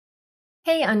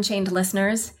Hey, Unchained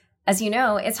listeners. As you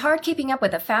know, it's hard keeping up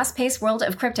with the fast-paced world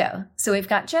of crypto, so we've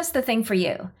got just the thing for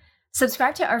you.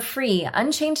 Subscribe to our free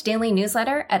Unchained daily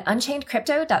newsletter at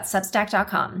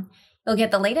unchainedcrypto.substack.com. You'll get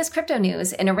the latest crypto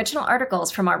news and original articles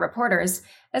from our reporters,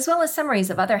 as well as summaries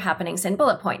of other happenings and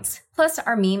bullet points, plus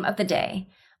our meme of the day,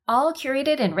 all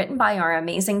curated and written by our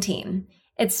amazing team.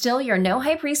 It's still your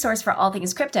no-hype resource for all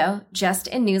things crypto, just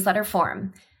in newsletter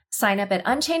form. Sign up at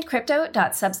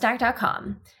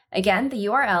unchainedcrypto.substack.com. Again, the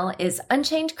URL is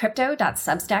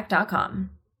unchainedcrypto.substack.com.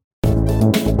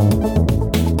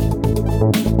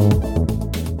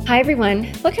 Hi, everyone.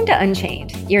 Welcome to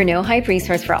Unchained, your no-hype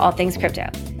resource for all things crypto.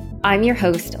 I'm your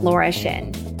host, Laura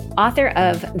Shin, author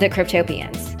of The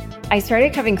Cryptopians. I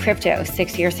started covering crypto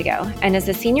 6 years ago, and as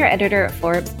a senior editor at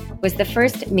Forbes, was the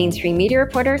first mainstream media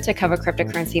reporter to cover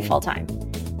cryptocurrency full-time.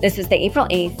 This is the April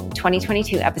 8th,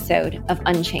 2022 episode of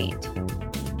Unchained.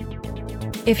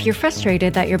 If you're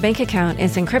frustrated that your bank account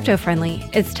isn't crypto-friendly,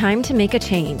 it's time to make a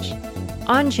change.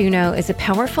 OnJuno is a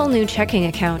powerful new checking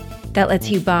account that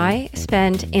lets you buy,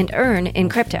 spend, and earn in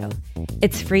crypto.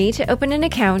 It's free to open an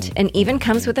account and even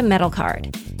comes with a metal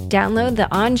card. Download the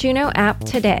OnJuno app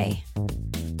today.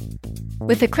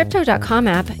 With the Crypto.com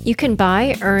app, you can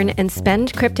buy, earn, and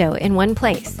spend crypto in one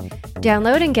place.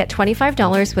 Download and get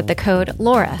 $25 with the code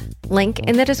LAURA, link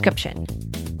in the description.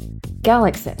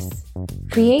 Galaxis.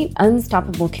 Create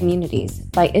unstoppable communities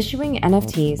by issuing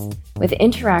NFTs with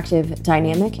interactive,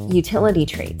 dynamic utility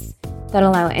traits that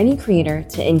allow any creator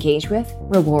to engage with,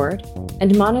 reward,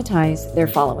 and monetize their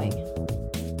following.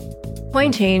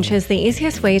 CoinChange is the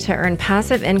easiest way to earn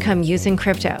passive income using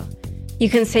crypto. You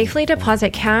can safely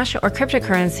deposit cash or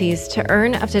cryptocurrencies to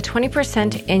earn up to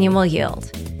 20% annual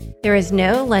yield. There is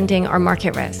no lending or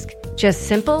market risk, just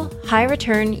simple,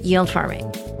 high-return yield farming.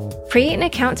 Create an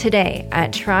account today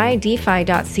at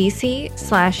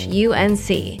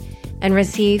trydefi.cc/UNC and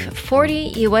receive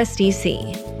 40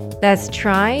 USDC. That's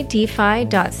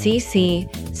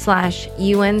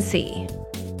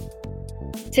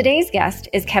trydefi.cc/UNC. Today's guest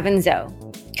is Kevin Zhou,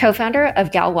 co-founder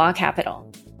of Galois Capital.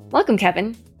 Welcome,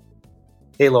 Kevin.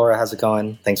 Hey, Laura. How's it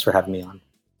going? Thanks for having me on.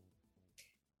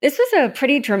 This was a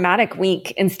pretty dramatic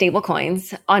week in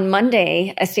stablecoins. On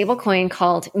Monday, a stablecoin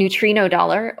called Neutrino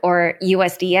Dollar, or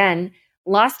USDN,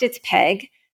 lost its peg,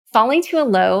 falling to a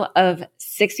low of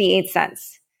 68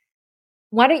 cents.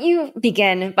 Why don't you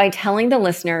begin by telling the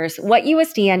listeners what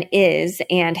USDN is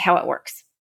and how it works?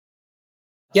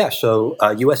 Yeah, so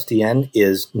USDN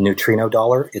is Neutrino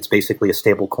Dollar. It's basically a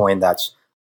stablecoin that's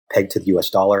pegged to the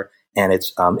US dollar, and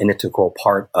it's an integral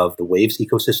part of the Waves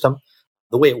ecosystem.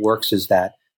 The way it works is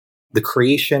that the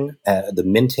creation, the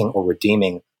minting or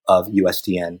redeeming of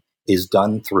USDN is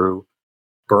done through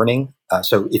burning.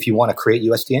 So if you want to create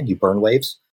USDN, you burn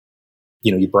Waves.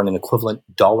 You burn an equivalent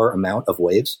dollar amount of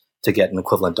Waves to get an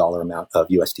equivalent dollar amount of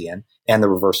USDN. And the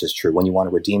reverse is true. When you want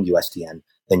to redeem USDN,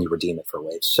 then you redeem it for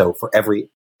Waves. So for every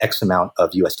X amount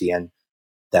of USDN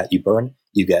that you burn,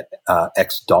 you get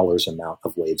X dollars amount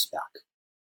of Waves back.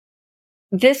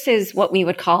 This is what we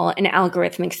would call an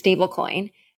algorithmic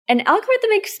stablecoin. And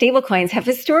algorithmic stablecoins have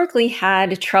historically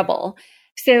had trouble.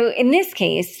 So in this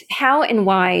case, how and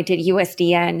why did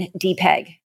USDN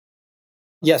depeg?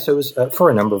 Yeah, so it was for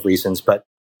a number of reasons, but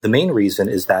the main reason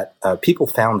is that people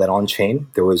found that on-chain,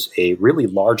 there was a really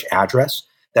large address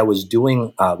that was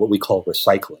doing what we call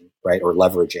recycling, right, or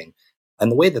leveraging.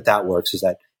 And the way that works is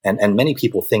that, and many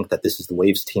people think that this is the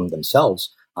Waves team themselves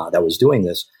that was doing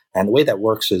this. And the way that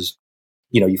works is,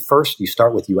 you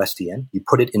start with USDN, you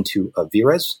put it into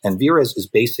Verez, and Verez is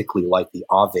basically like the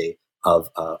Aave of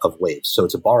Waves. So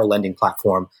it's a borrow lending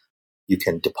platform. You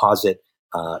can deposit,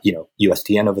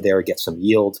 USDN over there, get some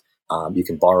yield. You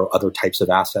can borrow other types of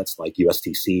assets like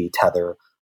USDC, Tether,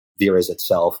 Verez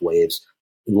itself, Waves,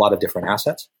 a lot of different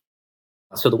assets.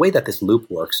 So the way that this loop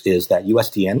works is that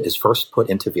USDN is first put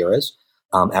into Verez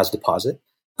as deposit,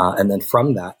 and then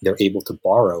from that, they're able to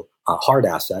borrow hard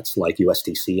assets like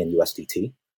USDC and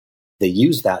USDT. They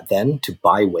use that then to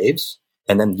buy Waves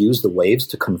and then use the Waves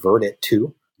to convert it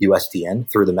to USDN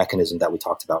through the mechanism that we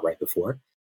talked about right before,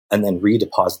 and then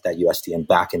redeposit that USDN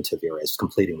back into Verez,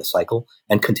 completing the cycle,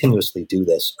 and continuously do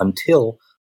this until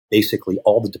basically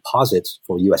all the deposits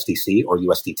for USDC or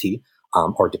USDT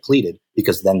are depleted,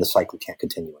 because then the cycle can't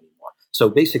continue anymore. So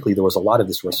basically there was a lot of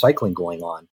this recycling going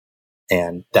on,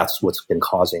 and that's what's been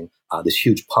causing this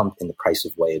huge pump in the price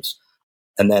of Waves.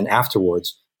 And then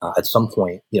afterwards, at some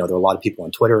point, there are a lot of people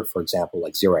on Twitter, for example,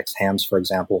 like Xerox Hams, for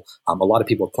example. A lot of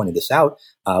people have pointed this out,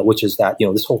 which is that,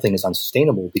 this whole thing is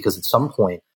unsustainable, because at some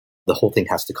point, the whole thing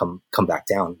has to come back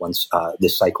down once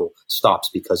this cycle stops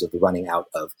because of the running out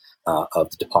of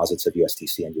the deposits of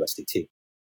USDC and USDT.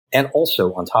 And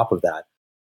also on top of that,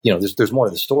 there's more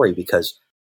to the story because,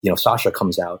 Sasha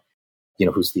comes out,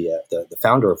 who's the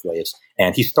founder of Waves,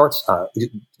 and he starts,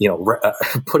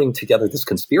 putting together this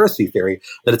conspiracy theory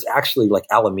that it's actually like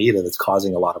Alameda that's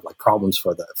causing a lot of like problems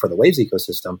for the Waves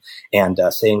ecosystem, and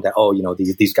saying that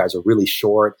these guys are really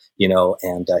short,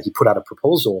 and he put out a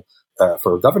proposal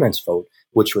for a governance vote,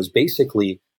 which was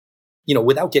basically,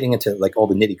 without getting into like all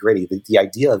the nitty gritty, the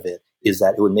idea of it is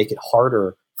that it would make it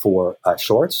harder for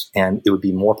shorts, and it would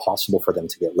be more possible for them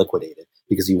to get liquidated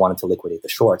because he wanted to liquidate the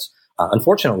shorts.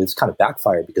 Unfortunately, it's kind of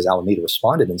backfired because Alameda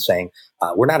responded in saying,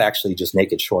 we're not actually just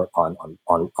naked short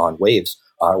on Waves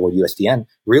or USDN.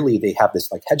 Really, they have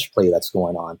this like hedge play that's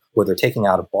going on where they're taking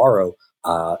out a borrow,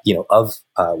 of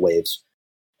Waves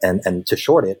and to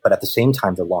short it, but at the same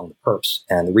time, they're long the perps.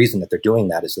 And the reason that they're doing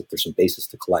that is that there's some basis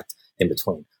to collect in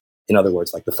between. In other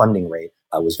words, like the funding rate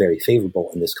was very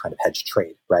favorable in this kind of hedge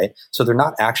trade, right? So they're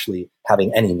not actually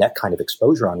having any net kind of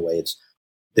exposure on Waves.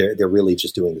 They're really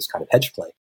just doing this kind of hedge play.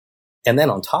 And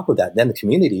then on top of that, then the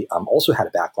community also had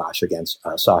a backlash against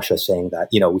Sasha saying that,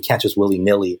 we can't just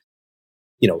willy-nilly,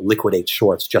 liquidate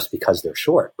shorts just because they're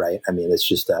short, right? I mean, it's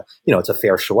just it's a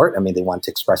fair short. I mean, they want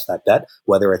to express that bet,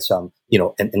 whether it's, an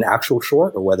actual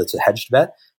short or whether it's a hedged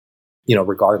bet,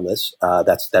 regardless,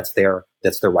 that's their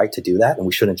right to do that. And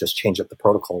we shouldn't just change up the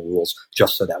protocol rules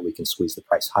just so that we can squeeze the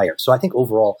price higher. So I think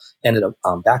overall ended up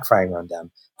backfiring on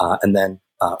them. And then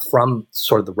from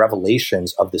sort of the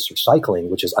revelations of this recycling,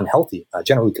 which is unhealthy,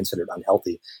 generally considered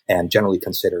unhealthy, and generally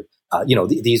considered,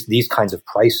 these kinds of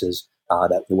prices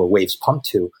that were Waves pumped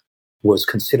to was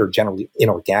considered generally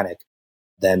inorganic.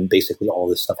 Then basically all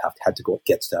this stuff had to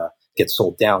get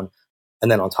sold down. And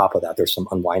then on top of that, there's some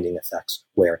unwinding effects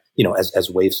where,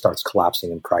 as Waves starts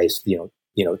collapsing in price,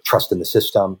 trust in the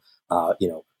system,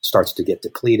 starts to get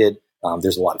depleted.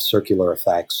 There's a lot of circular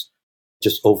effects,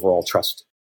 just overall trust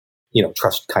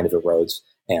kind of erodes,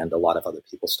 and a lot of other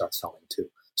people start selling too.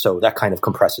 So that kind of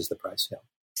compresses the price. Yeah.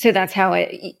 So that's how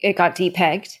it got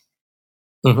depegged.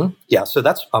 Mm-hmm. Yeah. So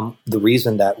that's the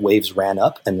reason that Waves ran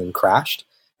up and then crashed.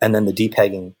 And then the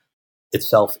depegging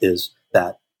itself is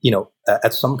that,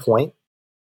 at some point,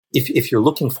 if you're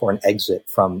looking for an exit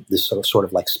from this sort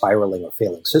of like spiraling or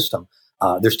failing system,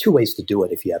 there's two ways to do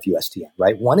it if you have USDN,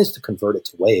 right? One is to convert it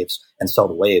to Waves and sell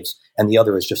the Waves, and the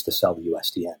other is just to sell the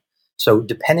USDN. So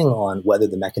depending on whether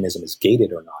the mechanism is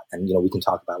gated or not, and we can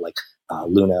talk about like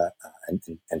Luna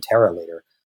and Terra later,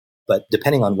 but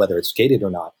depending on whether it's gated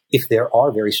or not, if there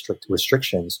are very strict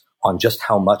restrictions on just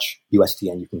how much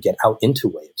USDN you can get out into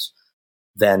Waves,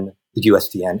 then the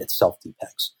USDN itself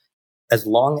depegs.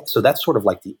 So that's sort of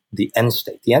like the end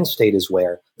state. The end state is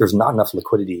where there's not enough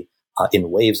liquidity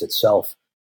in Waves itself,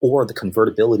 or the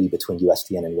convertibility between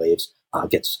USDN and Waves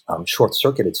gets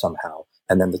short-circuited somehow,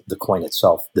 and then the coin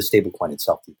itself, the stable coin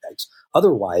itself, depegs.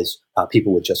 Otherwise,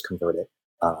 people would just convert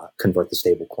the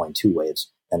stable coin to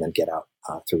Waves and then get out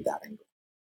through that angle.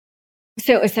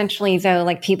 So essentially, though,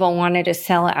 like people wanted to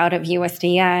sell out of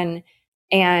USDN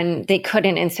and they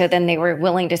couldn't, and so then they were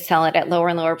willing to sell it at lower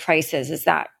and lower prices. Is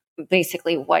that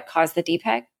basically what caused the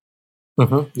depeg?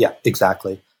 Mm-hmm. Yeah,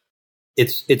 exactly.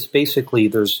 It's basically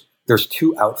there's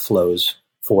two outflows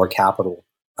for capital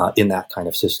in that kind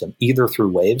of system, either through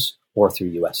Waves or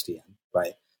through USDN,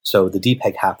 right? So the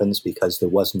depeg happens because there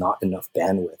was not enough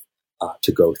bandwidth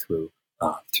to go through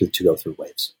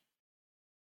Waves.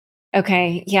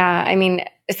 Okay, yeah. I mean,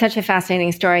 it's such a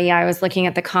fascinating story. Yeah, I was looking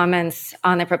at the comments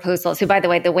on the proposal. So, by the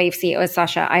way, the Wave CEO is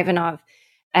Sasha Ivanov,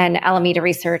 and Alameda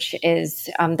Research is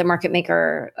the market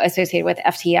maker associated with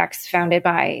FTX, founded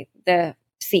by the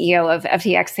CEO of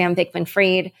FTX, Sam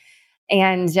Bankman-Fried.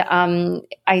 And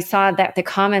I saw that the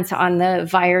comments on the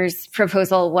Vyers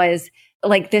proposal was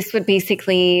like, this would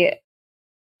basically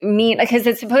mean, because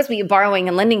it's supposed to be a borrowing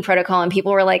and lending protocol, and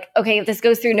people were like, okay, if this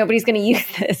goes through, nobody's going to use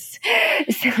this.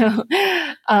 So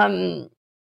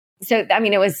I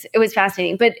mean, it was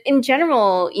fascinating. But in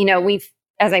general,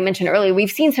 as I mentioned earlier,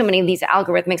 we've seen so many of these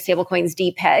algorithmic stablecoins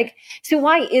depeg. So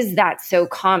why is that so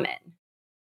common?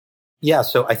 Yeah,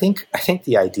 so I think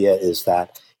the idea is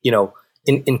that,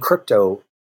 in crypto,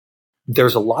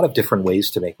 there's a lot of different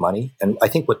ways to make money. And I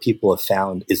think what people have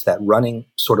found is that running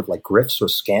sort of like grifts or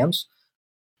scams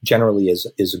generally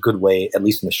is a good way, at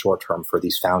least in the short term, for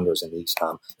these founders and these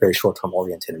very short-term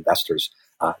oriented investors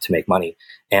to make money.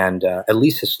 And at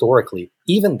least historically,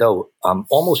 even though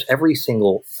almost every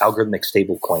single algorithmic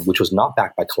stablecoin, which was not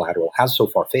backed by collateral, has so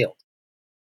far failed,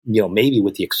 maybe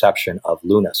with the exception of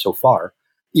Luna so far,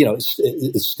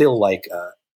 it's still like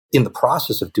in the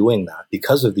process of doing that,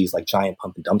 because of these like giant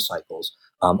pump and dump cycles,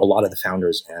 a lot of the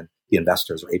founders and the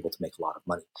investors are able to make a lot of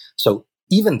money. So,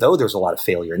 even though there's a lot of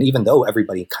failure and even though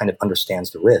everybody kind of understands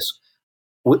the risk,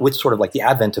 with sort of like the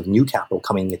advent of new capital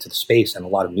coming into the space and a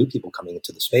lot of new people coming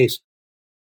into the space,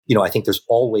 I think there's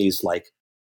always like,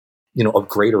 a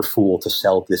greater fool to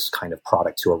sell this kind of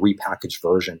product to, a repackaged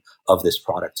version of this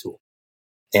product tool.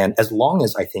 And as long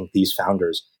as I think these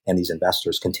founders and these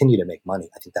investors continue to make money,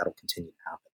 I think that'll continue to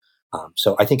happen.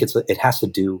 So I think it has to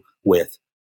do with,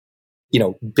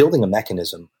 building a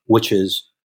mechanism which is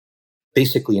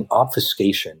basically an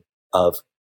obfuscation of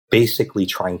basically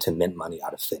trying to mint money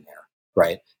out of thin air,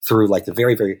 right? Through like the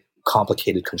very, very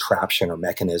complicated contraption or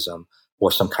mechanism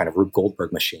or some kind of Rube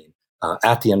Goldberg machine.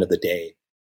 At the end of the day,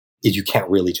 you can't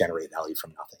really generate value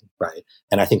from nothing, right?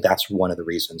 And I think that's one of the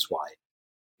reasons why,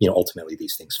 ultimately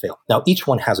these things fail. Now, each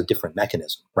one has a different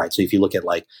mechanism, right? So if you look at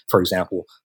like, for example,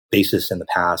 Basis in the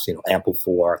past,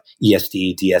 Ample4,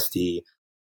 ESD, DSD,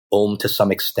 Ohm to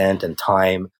some extent, and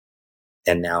Time,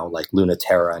 and now like Luna,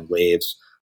 Terra, and Waves,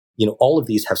 all of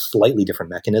these have slightly different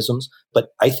mechanisms, but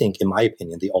I think, in my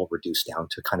opinion, they all reduce down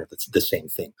to kind of the same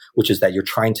thing, which is that you're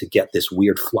trying to get this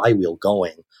weird flywheel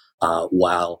going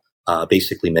while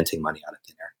basically minting money out of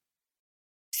thin air.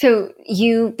 So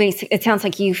it sounds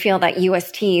like you feel that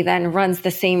UST then runs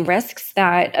the same risks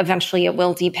that eventually it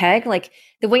will depeg. Like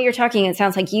the way you're talking, it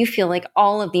sounds like you feel like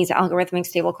all of these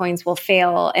algorithmic stablecoins will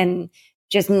fail and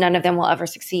just none of them will ever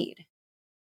succeed.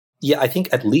 Yeah, I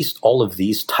think at least all of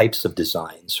these types of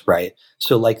designs, right?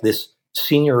 So like this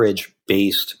seigniorage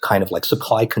based kind of like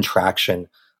supply contraction,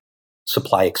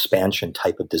 supply expansion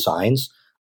type of designs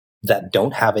that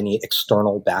don't have any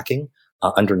external backing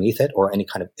underneath it or any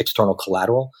kind of external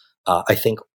collateral, I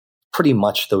think pretty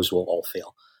much those will all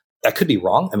fail. I could be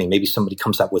wrong. I mean, maybe somebody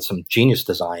comes up with some genius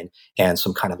design and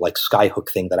some kind of like skyhook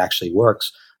thing that actually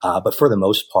works. But for the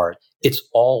most part, it's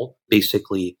all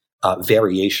basically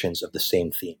variations of the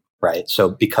same theme, right?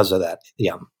 So because of that,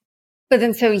 yeah. But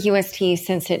then so UST,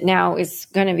 since it now is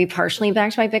going to be partially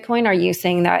backed by Bitcoin, are you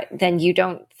saying that then you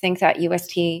don't think that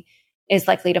UST is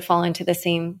likely to fall into the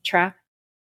same trap?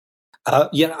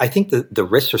 Yeah, I think the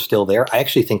risks are still there. I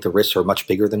actually think the risks are much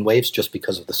bigger than Waves just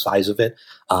because of the size of it.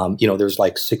 There's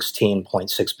like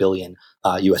 16.6 billion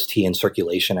UST in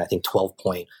circulation. I think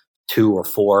 12.2 or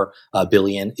 4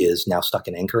 billion is now stuck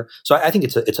in Anchor. So I think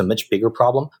it's a much bigger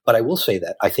problem. But I will say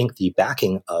that I think the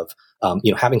backing of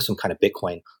having some kind of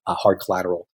Bitcoin hard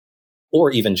collateral, or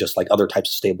even just like other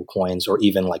types of stable coins, or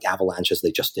even like Avalanche as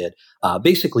they just did,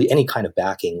 basically any kind of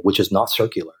backing which is not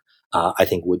circular, I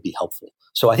think would be helpful.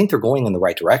 So I think they're going in the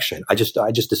right direction. I just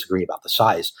disagree about the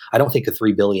size. I don't think a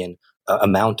 3 billion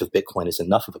amount of Bitcoin is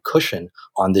enough of a cushion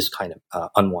on this kind of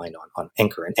unwind on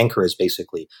Anchor. And Anchor is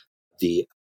basically the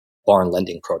barn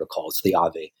lending protocol. It's the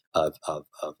Aave of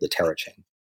the Terra chain.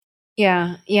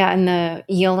 Yeah. And the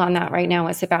yield on that right now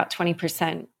is about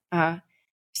 20%.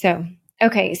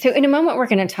 Okay. So in a moment, we're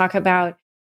going to talk about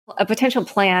a potential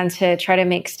plan to try to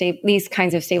make these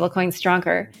kinds of stablecoins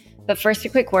stronger. But first, a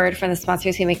quick word from the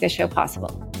sponsors who make this show possible.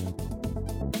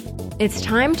 It's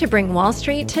time to bring Wall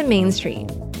Street to Main Street.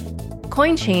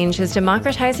 CoinChange is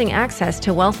democratizing access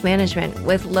to wealth management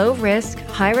with low risk,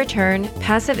 high return,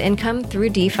 passive income through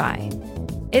DeFi.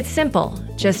 It's simple.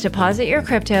 Just deposit your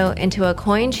crypto into a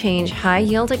CoinChange high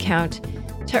yield account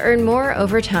to earn more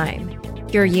over time.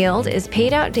 Your yield is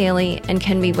paid out daily and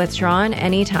can be withdrawn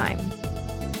anytime.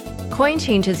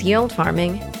 CoinChange's yield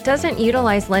farming doesn't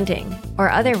utilize lending or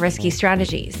other risky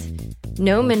strategies.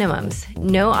 No minimums,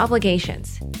 no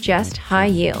obligations, just high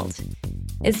yield.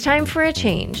 It's time for a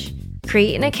change.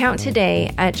 Create an account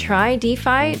today at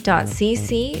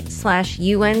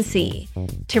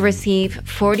trydefi.cc/UNC to receive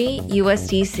 40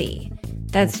 USDC.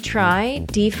 That's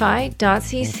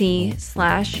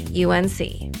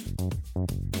trydefi.cc/UNC.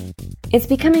 It's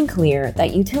becoming clear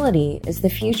that utility is the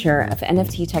future of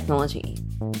NFT technology,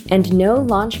 and no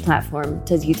launch platform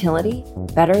does utility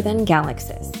better than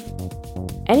Galaxis.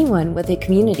 Anyone with a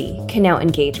community can now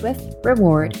engage with,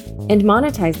 reward, and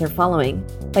monetize their following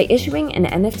by issuing an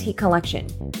NFT collection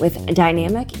with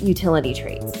dynamic utility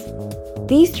traits.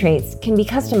 These traits can be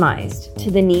customized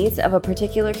to the needs of a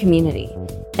particular community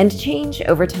and change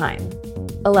over time,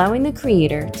 allowing the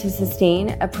creator to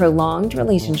sustain a prolonged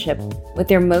relationship with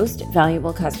their most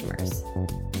valuable customers.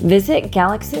 Visit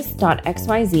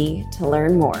galaxis.xyz to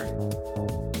learn more.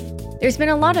 There's been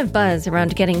a lot of buzz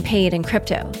around getting paid in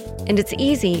crypto, and it's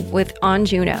easy with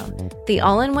OnJuno, the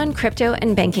all-in-one crypto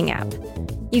and banking app.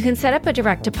 You can set up a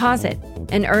direct deposit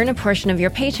and earn a portion of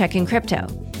your paycheck in crypto.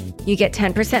 You get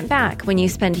 10% back when you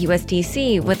spend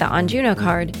USDC with the OnJuno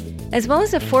card, as well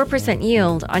as a 4%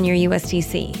 yield on your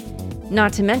USDC.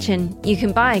 Not to mention, you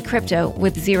can buy crypto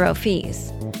with zero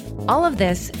fees. All of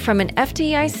this from an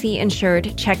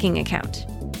FDIC-insured checking account.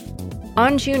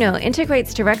 OnJuno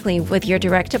integrates directly with your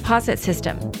direct deposit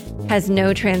system, has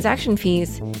no transaction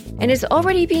fees, and is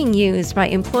already being used by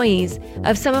employees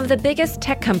of some of the biggest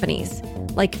tech companies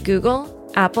like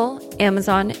Google, Apple,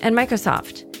 Amazon, and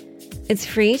Microsoft. It's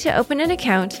free to open an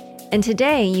account, and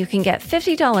today you can get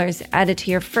 $50 added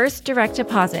to your first direct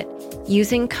deposit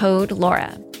using code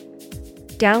LAURA.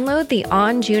 Download the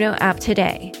OnJuno app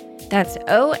today. That's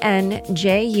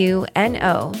OnJuno,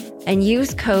 and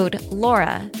use code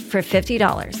LAURA for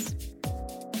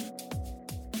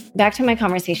 $50. Back to my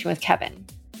conversation with Kevin.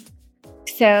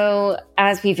 So,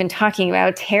 as we've been talking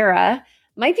about, Terra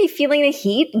might be feeling the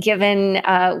heat given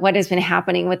what has been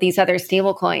happening with these other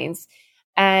stablecoins.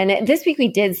 And this week we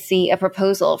did see a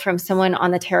proposal from someone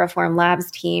on the Terraform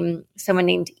Labs team, someone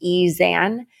named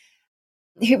Zan,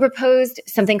 who proposed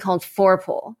something called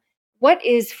Fourpool. What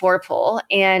is Fourpool?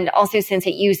 And also, since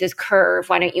it uses Curve,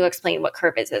 why don't you explain what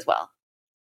Curve is as well?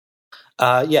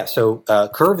 So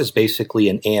Curve is basically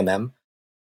an AMM,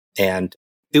 and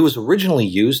it was originally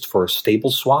used for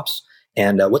stable swaps.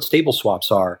 And what stable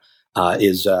swaps are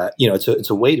is it's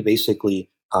a way to basically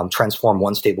transform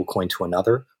one stable coin to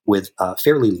another with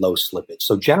fairly low slippage.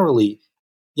 So generally,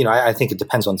 I think it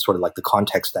depends on sort of like the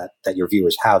context that your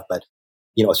viewers have, but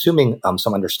assuming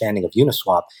some understanding of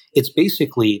Uniswap, it's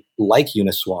basically like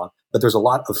Uniswap, but there's a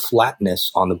lot of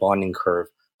flatness on the bonding curve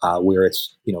where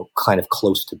it's, kind of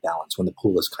close to balance, when the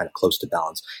pool is kind of close to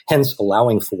balance, hence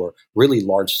allowing for really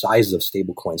large sizes of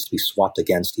stablecoins to be swapped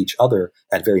against each other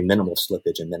at very minimal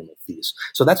slippage and minimal fees.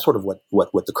 So that's sort of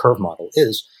what the curve model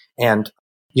is. And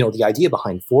the idea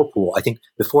behind Fourpool, I think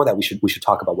before that we should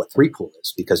talk about what Threepool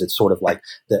is, because it's sort of like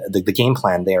the game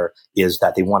plan there is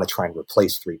that they want to try and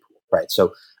replace Threepool. Right.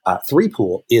 So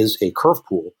Threepool is a curve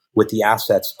pool with the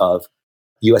assets of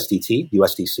USDT,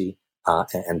 USDC,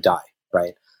 and DAI.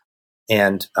 Right.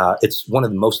 And it's one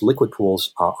of the most liquid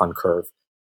pools on Curve.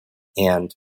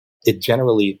 And it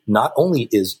generally not only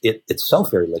is it itself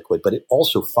very liquid, but it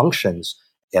also functions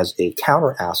as a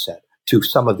counter asset to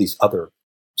some of these other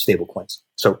stablecoins.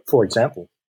 So, for example,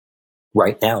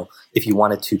 right now, if you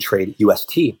wanted to trade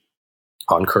UST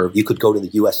on Curve, you could go to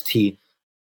the UST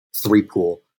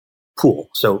Threepool pool.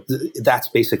 So that's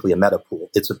basically a meta pool.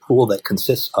 It's a pool that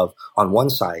consists of, on one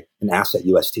side, an asset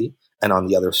UST, and on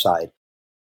the other side,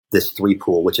 this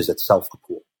Threepool, which is itself a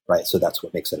pool, right? So that's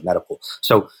what makes it a meta pool.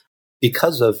 So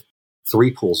because of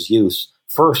Threepool's use,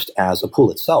 first as a pool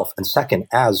itself, and second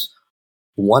as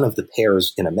one of the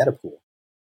pairs in a meta pool,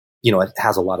 it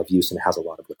has a lot of use and it has a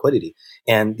lot of liquidity.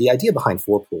 And the idea behind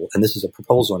Fourpool, and this is a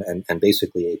proposal and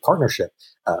basically a partnership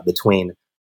between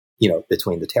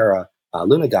the Terra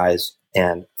Luna guys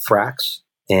and Frax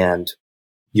and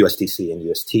USDC and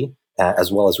UST,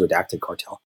 as well as Redacted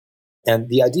Cartel. And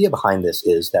the idea behind this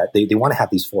is that they want to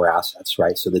have these four assets,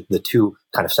 right? So the two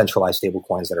kind of centralized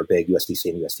stablecoins that are big, USDC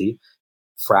and USD,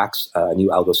 Frax, a new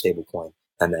algo stablecoin,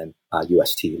 and then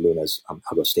UST, Luna's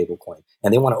algo stablecoin.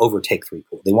 And they want to overtake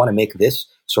Threepool. They want to make this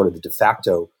sort of the de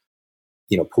facto,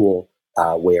 pool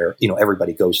where,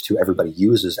 everybody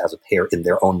uses as a pair in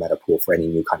their own meta pool for any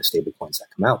new kind of stablecoins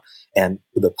that come out. And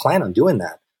the plan on doing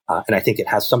that, and I think it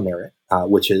has some merit,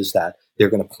 which is that they're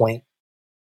going to point,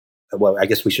 well, I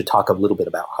guess we should talk a little bit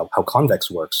about how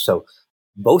Convex works. So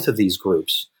both of these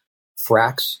groups,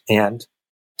 Frax and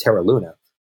Terra Luna,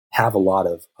 have a lot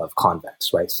of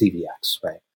Convex, right? CVX,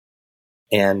 right?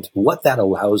 And what that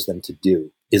allows them to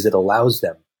do is it allows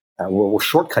them, we're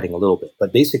shortcutting a little bit,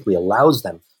 but basically allows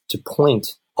them to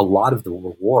point a lot of the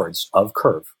rewards of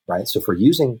Curve, right? So for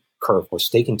using Curve or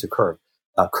staking to Curve,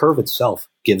 Curve itself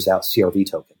gives out CRV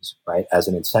tokens, right, as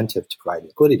an incentive to provide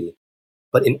liquidity.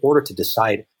 But in order to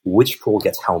decide which pool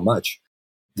gets how much,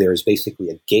 there's basically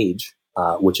a gauge,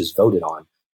 which is voted on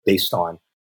based on,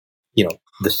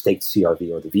 the staked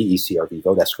CRV or the VE CRV,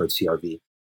 vote escrowed CRV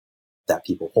that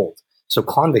people hold. So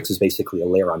Convex is basically a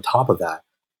layer on top of that.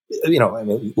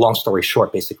 Long story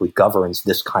short, basically governs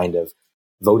this kind of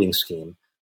voting scheme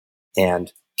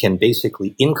and can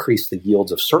basically increase the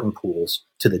yields of certain pools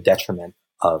to the detriment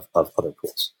of other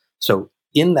pools. So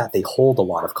in that they hold a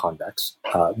lot of Convex,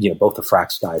 both the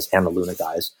Frax guys and the Luna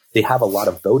guys, they have a lot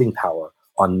of voting power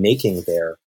on making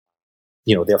their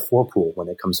Fourpool when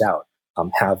it comes out,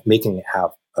 making it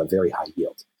have a very high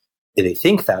yield. They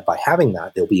think that by having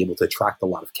that, they'll be able to attract a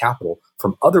lot of capital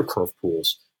from other Curve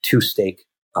pools to stake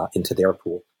into their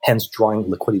pool, hence drawing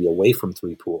liquidity away from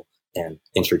Threepool and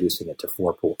introducing it to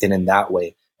Fourpool. And in that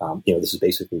way, this is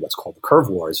basically what's called the Curve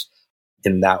Wars.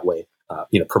 In that way,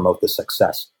 promote the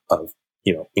success of,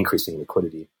 increasing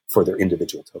liquidity for their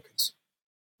individual tokens.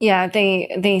 Yeah,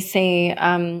 they say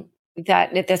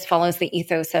that this follows the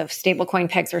ethos of stablecoin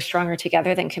pegs are stronger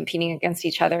together than competing against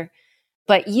each other.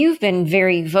 But you've been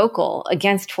very vocal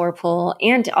against Torpool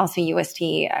and also UST,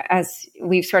 as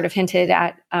we've sort of hinted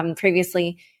at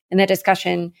previously in the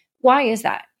discussion. Why is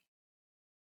that?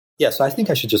 Yeah, so I think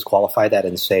I should just qualify that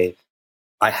and say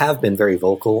I have been very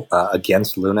vocal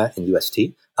against Luna and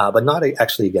UST, but not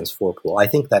actually against Torpool. I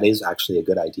think that is actually a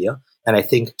good idea. And I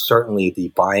think certainly the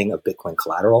buying of Bitcoin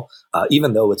collateral,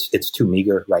 even though it's too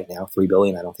meager right now, $3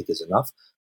 billion, I don't think is enough.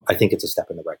 I think it's a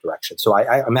step in the right direction. So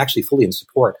I'm actually fully in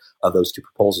support of those two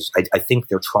proposals. I think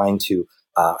they're trying to,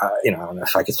 I don't know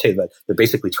if I could say that they're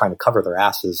basically trying to cover their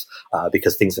asses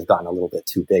because things have gotten a little bit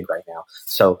too big right now.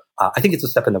 So I think it's a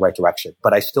step in the right direction,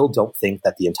 but I still don't think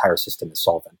that the entire system is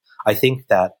solvent. I think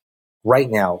that right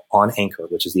now on Anchor,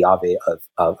 which is the Aave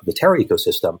of the Terra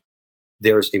ecosystem,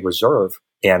 there's a reserve,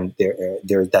 and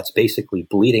there that's basically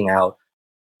bleeding out,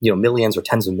 millions or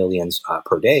tens of millions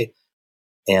per day.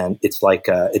 And it's like,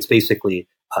 it's basically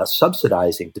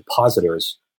subsidizing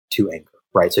depositors to Anchor,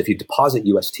 right? So if you deposit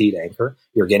UST to Anchor,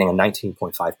 you're getting a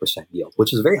 19.5% yield,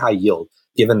 which is a very high yield,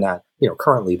 given that,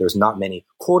 currently there's not many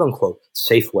quote unquote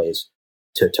safe ways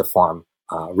to farm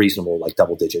reasonable, like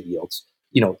double digit yields.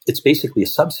 It's basically a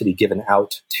subsidy given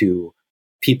out to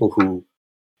people who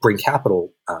bring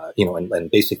capital, and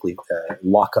basically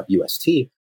lock up UST.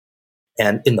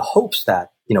 And in the hopes that,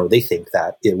 they think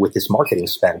that with this marketing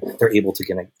spend,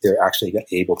 they're actually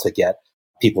able to get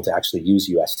people to actually use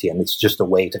UST. And it's just a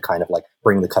way to kind of like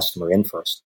bring the customer in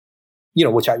first,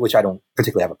 which I don't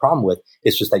particularly have a problem with.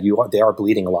 It's just that they are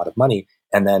bleeding a lot of money.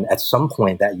 And then at some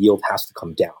point that yield has to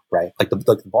come down, right? Like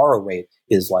the borrow rate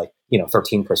is like,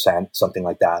 13%, something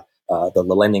like that. The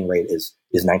lending rate is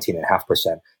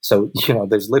 19.5%. So,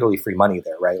 there's literally free money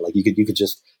there, right? Like you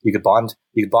could bond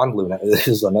Luna.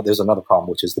 There's another problem,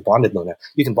 which is the bonded Luna.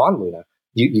 You can bond Luna.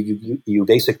 You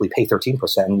basically pay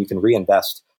 13% and you can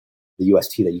reinvest the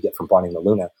UST that you get from bonding the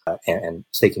Luna and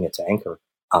staking it to Anchor.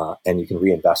 And you can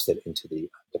reinvest it into the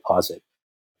deposit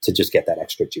to just get that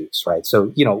extra juice, right?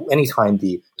 So, anytime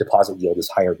the deposit yield is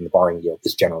higher than the borrowing yield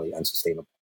is generally unsustainable.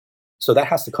 So that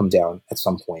has to come down at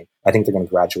some point. I think they're going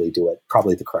to gradually do it.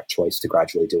 Probably the correct choice to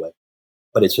gradually do it,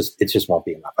 but it just won't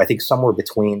be enough. I think somewhere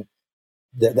between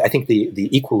the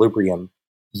equilibrium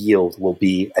yield will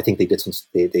be. I think they did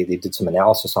some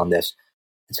analysis on this.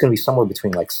 It's going to be somewhere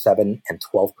between like 7 and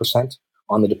 12%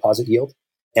 on the deposit yield.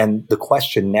 And the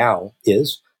question now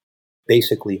is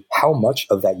basically how much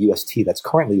of that UST that's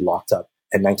currently locked up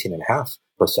at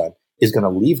 19.5% is going to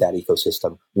leave that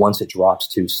ecosystem once it drops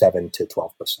to 7 to 12%.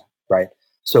 Right.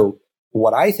 So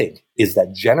what I think is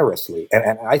that generously,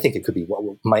 and I think it could be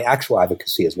my actual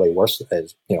advocacy is way worse,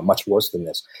 much worse than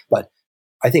this. But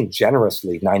I think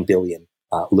generously 9 billion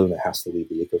Luna has to leave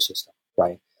the ecosystem.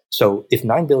 Right. So if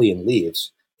 9 billion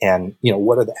leaves, and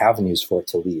what are the avenues for it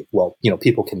to leave? Well,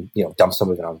 people can dump some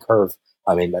of it on Curve.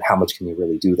 I mean, but how much can you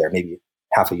really do there? Maybe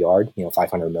half a yard,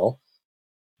 500 mil.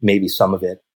 Maybe some of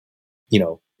it,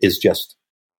 is just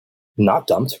not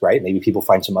dumped, right? Maybe people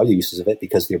find some other uses of it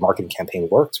because their marketing campaign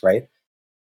works, right?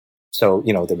 So,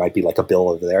 there might be like a bill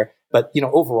over there. But,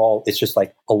 overall, it's just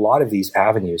like a lot of these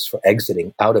avenues for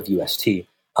exiting out of UST,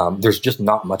 there's just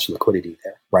not much liquidity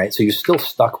there, right? So you're still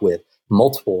stuck with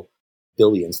multiple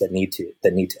billions that need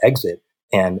to exit.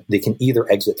 And they can either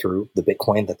exit through the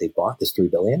Bitcoin that they bought, this 3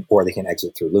 billion, or they can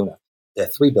exit through Luna. The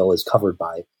 3 bill is covered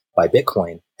by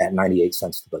Bitcoin at 98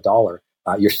 cents to the dollar.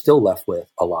 You're still left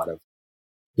with a lot of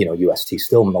UST,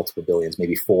 still multiple billions,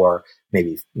 maybe 4,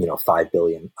 maybe 5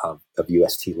 billion of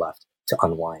UST left to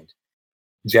unwind.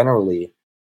 Generally,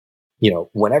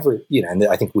 whenever and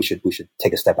I think we should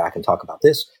take a step back and talk about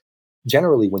this.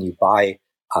 Generally, when you buy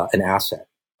an asset,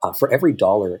 for every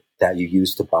dollar that you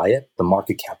use to buy it, the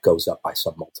market cap goes up by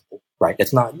some multiple, right?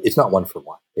 It's not one for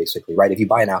one, basically, right? If you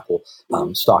buy an Apple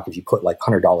stock, if you put like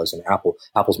 $100 in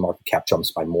Apple's market cap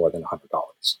jumps by more than $100,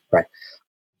 right?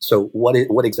 So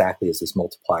what exactly is this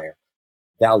multiplier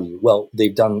value? Well,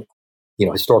 they've done,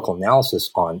 historical analysis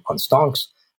on stonks,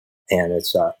 and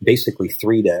it's basically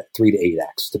 3 to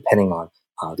 8x, depending on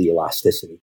the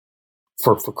elasticity.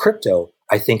 For crypto,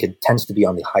 I think it tends to be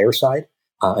on the higher side,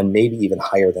 and maybe even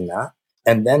higher than that.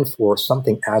 And then for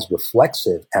something as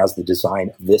reflexive as the design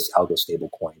of this algo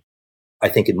stablecoin, I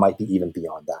think it might be even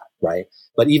beyond that, right?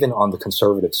 But even on the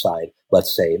conservative side,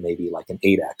 let's say maybe like an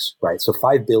 8x, right? So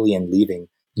 5 billion leaving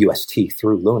UST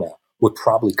through Luna would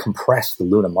probably compress the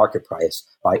Luna market price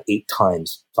by 8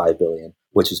 times 5 billion,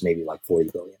 which is maybe like 40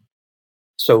 billion.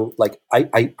 So like,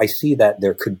 I see that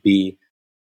there could be,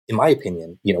 in my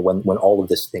opinion, when all of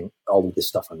this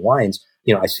stuff unwinds,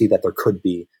 I see that there could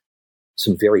be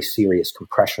some very serious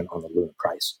compression on the Luna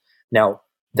price. Now,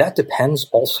 That depends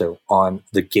also on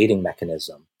the gating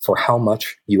mechanism for how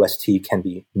much UST can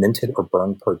be minted or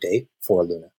burned per day for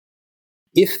Luna.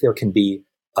 If there can be,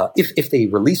 if they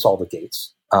release all the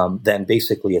gates, then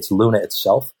basically it's Luna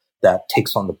itself that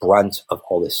takes on the brunt of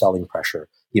all this selling pressure.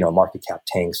 Market cap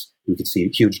tanks. You could see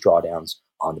huge drawdowns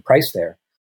on the price there.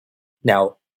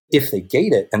 Now, if they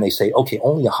gate it and they say, okay,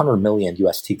 only 100 million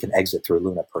UST can exit through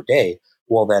Luna per day,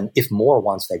 well, then if more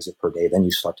wants to exit per day, then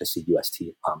you start to see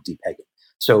UST depegging.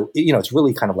 So, it's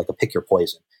really kind of like a pick your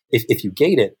poison. If you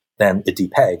gate it, then it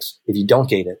depegs. If you don't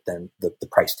gate it, then the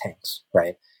price tanks,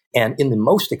 right? And in the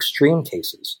most extreme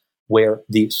cases where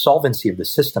the solvency of the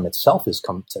system itself is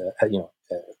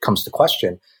comes to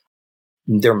question,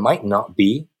 there might not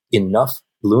be enough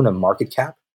Luna market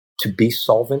cap to be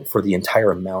solvent for the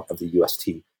entire amount of the UST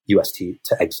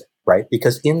to exit, right?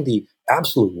 Because in the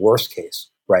absolute worst case,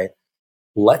 right,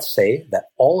 let's say that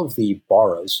all of the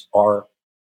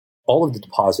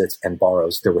deposits and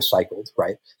borrows, they're recycled,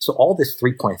 right? So all this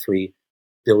 3.3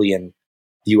 billion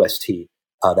UST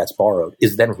that's borrowed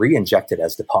is then re-injected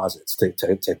as deposits to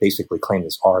basically claim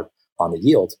this arb on the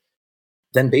yield.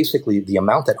 Then basically the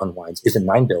amount that unwinds isn't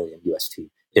 9 billion UST.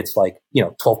 It's like,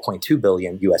 12.2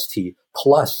 billion UST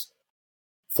plus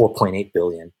 4.8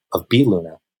 billion of B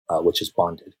Luna, which is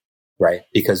bonded, right?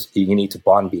 Because you need to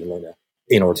bond B Luna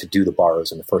in order to do the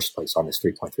borrows in the first place on this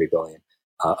 3.3 billion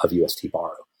of UST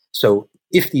borrow. So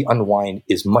if the unwind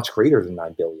is much greater than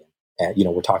 9 billion, and,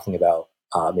 we're talking about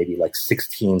maybe like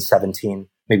 16, 17,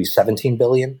 maybe 17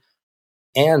 billion.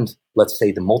 And let's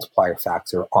say the multiplier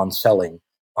factor on selling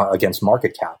against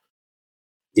market cap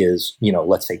is,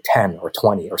 let's say 10 or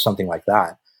 20 or something like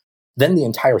that. Then the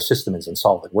entire system is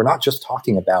insolvent. We're not just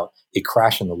talking about a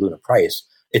crash in the Luna price.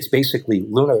 It's basically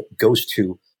Luna goes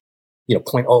to,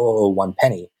 0.0001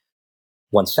 penny,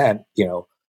 1 cent,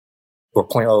 or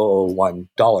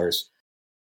 $0.001,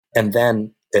 and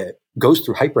then it goes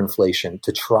through hyperinflation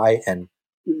to try and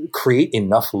create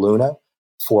enough Luna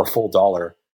for a full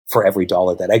dollar for every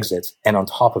dollar that exits, and on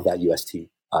top of that, UST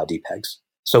depegs.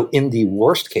 So in the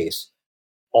worst case,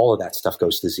 all of that stuff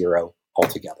goes to zero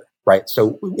altogether, right?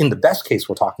 So in the best case,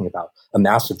 we're talking about a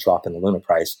massive drop in the Luna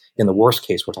price. In the worst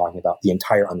case, we're talking about the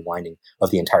entire unwinding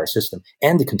of the entire system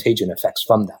and the contagion effects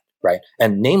from that, right?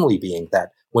 And namely being that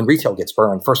when retail gets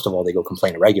burned, first of all, they go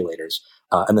complain to regulators.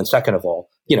 And then second of all,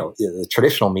 the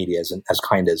traditional media isn't as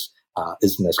kind as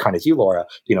you, Laura.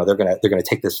 They're gonna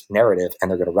take this narrative and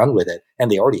they're gonna run with it.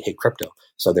 And they already hate crypto.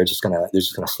 So they're just gonna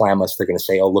slam us. They're gonna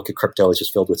say, oh, look at crypto. It's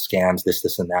just filled with scams,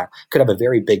 this and that. Could have a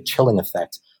very big chilling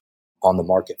effect on the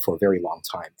market for a very long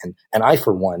time. And I,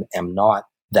 for one, am not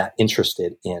that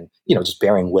interested in, just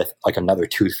bearing with like another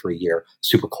 2-3 year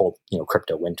super cold,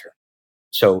 crypto winter.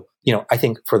 So, I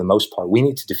think for the most part, we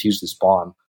need to diffuse this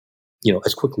bomb,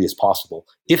 as quickly as possible.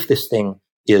 If this thing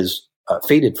is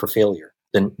fated for failure,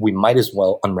 then we might as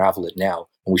well unravel it now.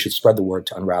 And we should spread the word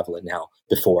to unravel it now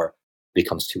before it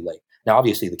becomes too late. Now,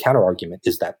 obviously, the counter argument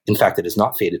is that, in fact, it is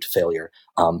not fated to failure,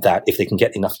 that if they can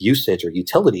get enough usage or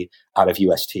utility out of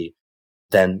UST,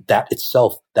 then that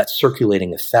itself, that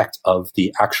circulating effect of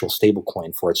the actual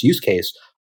stablecoin for its use case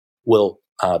will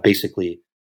basically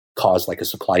cause like a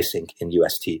supply sink in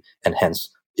UST, and hence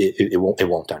it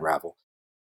won't unravel.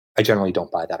 I generally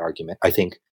don't buy that argument. I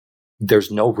think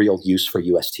there's no real use for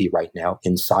UST right now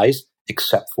in size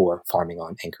except for farming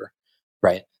on Anchor,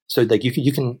 right? So like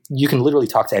you can literally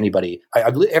talk to anybody.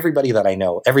 Everybody that I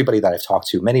know, everybody that I've talked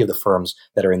to, many of the firms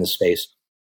that are in this space,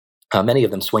 many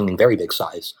of them swinging very big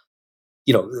size.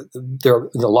 A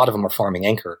lot of them are farming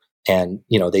Anchor, and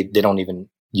they don't even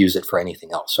use it for anything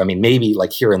else. So, I mean, maybe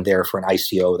like here and there for an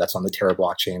ICO that's on the Terra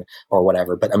blockchain or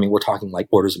whatever. But I mean, we're talking like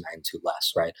orders of magnitude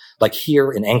less, right? Like here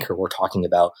in Anchor, we're talking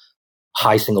about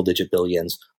high single digit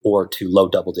billions or to low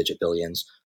double digit billions.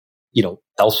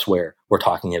 Elsewhere, we're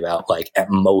talking about like at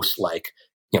most like,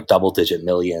 double digit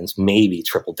millions, maybe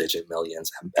triple digit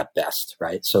millions at best,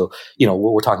 right? So,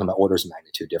 we're talking about orders of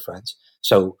magnitude difference.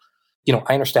 So,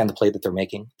 I understand the play that they're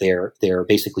making. They're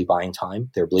basically buying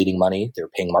time. They're bleeding money. They're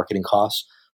paying marketing costs.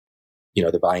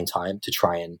 They're buying time to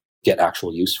try and get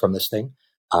actual use from this thing.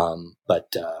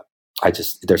 But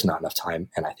there's not enough time.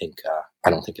 And I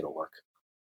don't think it'll work.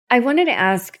 I wanted to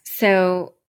ask,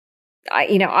 so,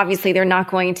 obviously they're not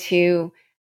going to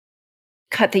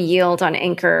cut the yield on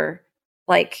Anchor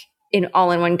like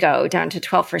all in one go down to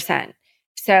 12%.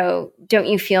 So don't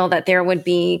you feel that there would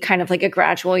be kind of like a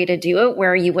gradual way to do it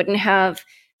where you wouldn't have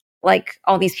like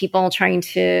all these people trying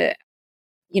to,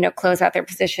 close out their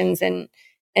positions in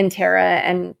Terra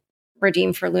and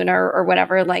redeem for Luna or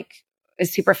whatever, like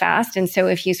is super fast. And so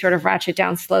if you sort of ratchet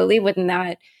down slowly, wouldn't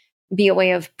that be a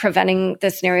way of preventing the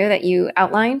scenario that you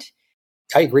outlined?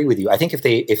 I agree with you. I think if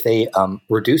they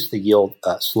reduce the yield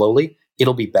slowly,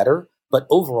 it'll be better. But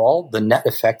overall, the net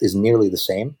effect is nearly the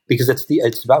same because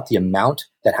it's about the amount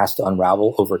that has to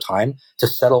unravel over time to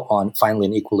settle on finally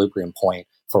an equilibrium point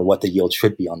for what the yield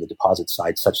should be on the deposit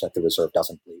side, such that the reserve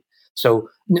doesn't bleed. So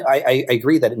I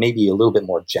agree that it may be a little bit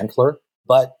more gentler,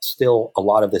 but still a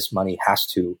lot of this money has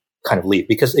to kind of leave.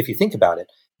 Because if you think about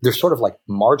it, there's sort of like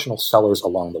marginal sellers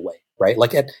along the way, right?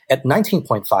 Like at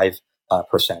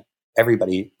 19.5%,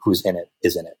 everybody who's in it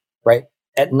is in it, right?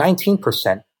 At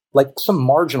 19%, like some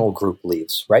marginal group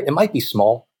leaves, right? It might be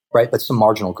small, right? But some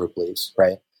marginal group leaves,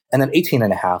 right? And then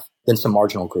 18.5, then some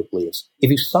marginal group leaves.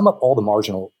 If you sum up all the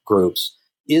marginal groups,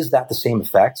 is that the same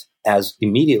effect as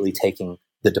immediately taking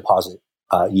the deposit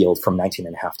yield from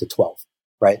 19.5 to 12,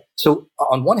 right? So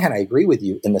on one hand, I agree with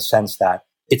you in the sense that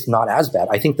it's not as bad.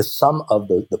 I think the sum of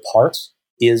the parts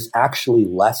is actually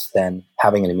less than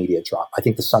having an immediate drop. I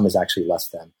think the sum is actually less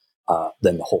than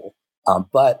the whole.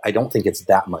 But I don't think it's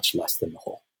that much less than the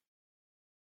whole.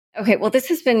 Okay, well, this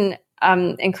has been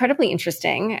incredibly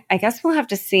interesting. I guess we'll have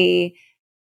to see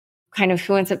kind of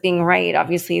who ends up being right.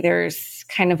 Obviously, there's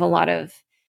kind of a lot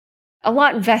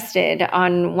vested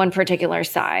on one particular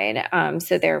side.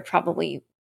 So they're probably,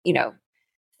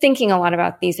 thinking a lot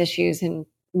about these issues and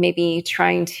maybe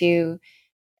trying to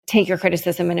take your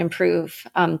criticism and improve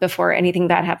before anything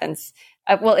bad happens.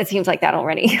 Well, it seems like that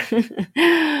already.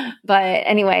 But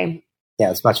anyway. Yeah,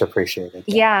 it's much appreciated.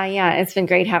 Yeah. It's been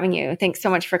great having you. Thanks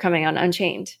so much for coming on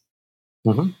Unchained.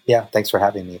 Mm-hmm. Yeah, thanks for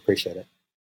having me. Appreciate it.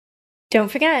 Don't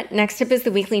forget, next up is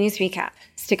the weekly news recap.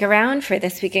 Stick around for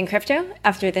This Week in Crypto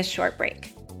after this short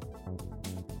break.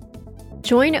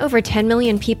 Join over 10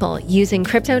 million people using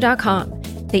Crypto.com,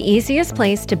 the easiest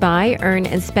place to buy, earn,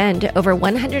 and spend over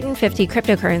 150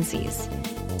 cryptocurrencies.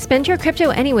 Spend your crypto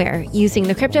anywhere using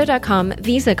the Crypto.com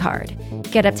Visa card.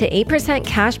 Get up to 8%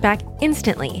 cash back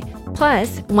instantly,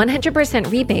 plus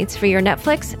 100% rebates for your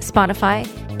Netflix, Spotify,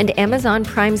 and Amazon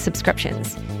Prime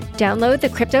subscriptions. Download the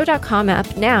Crypto.com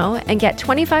app now and get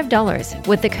 $25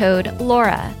 with the code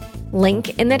LAURA.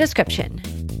 Link in the description.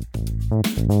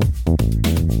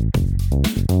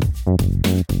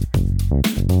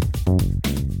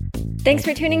 Thanks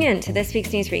for tuning in to this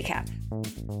week's news recap.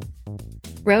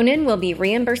 Ronin will be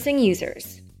reimbursing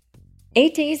users.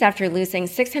 8 days after losing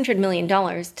 $600 million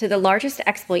to the largest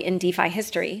exploit in DeFi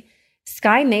history,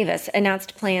 Sky Mavis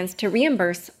announced plans to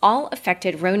reimburse all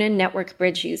affected Ronin network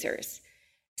bridge users.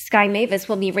 Sky Mavis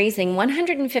will be raising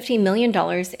 $150 million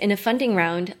in a funding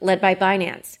round led by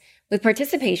Binance, with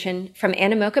participation from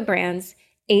Animoca Brands,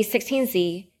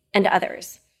 A16Z, and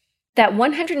others. That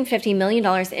 $150 million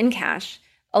in cash,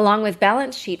 along with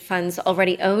balance sheet funds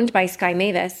already owned by Sky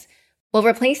Mavis, will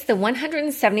replace the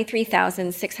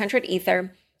 173,600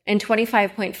 Ether and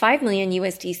 25.5 million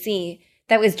USDC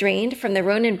that was drained from the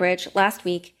Ronin Bridge last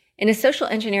week in a social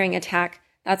engineering attack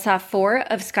that saw 4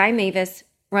 of Sky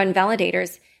Mavis-run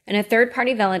validators and a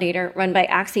third-party validator run by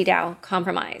AxiDAO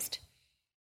compromised.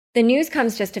 The news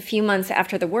comes just a few months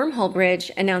after the Wormhole Bridge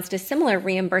announced a similar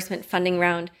reimbursement funding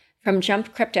round from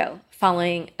Jump Crypto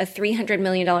following a $300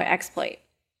 million exploit.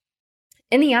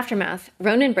 In the aftermath,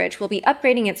 Ronin Bridge will be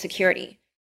upgrading its security,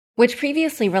 which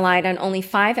previously relied on only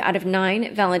 5 out of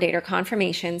 9 validator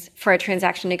confirmations for a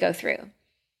transaction to go through.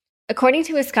 According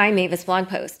to a Sky Mavis blog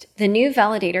post, the new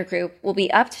validator group will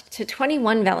be upped to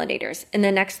 21 validators in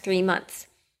the next 3 months,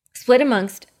 split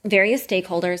amongst various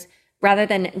stakeholders rather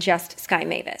than just Sky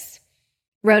Mavis.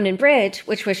 Ronin Bridge,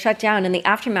 which was shut down in the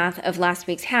aftermath of last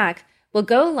week's hack, will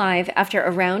go live after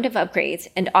a round of upgrades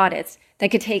and audits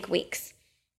that could take weeks.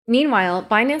 Meanwhile,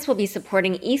 Binance will be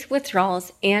supporting ETH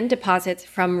withdrawals and deposits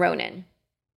from Ronin.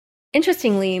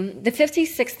 Interestingly, the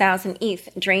 56,000 ETH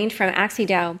drained from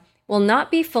AxiDAO will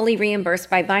not be fully reimbursed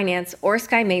by Binance or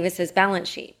Sky Mavis's balance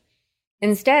sheet.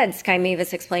 Instead, Sky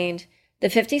Mavis explained, the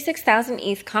 56,000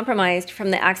 ETH compromised from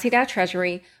the AxiDAO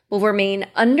treasury will remain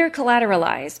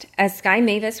under-collateralized as Sky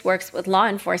Mavis works with law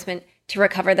enforcement to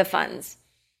recover the funds.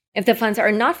 If the funds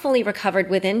are not fully recovered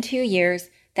within 2 years,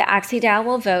 the AxiDAO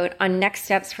will vote on next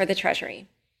steps for the treasury.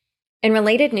 In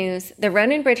related news, the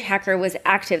Ronin Bridge hacker was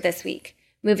active this week,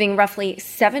 moving roughly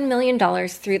 $7 million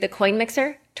through the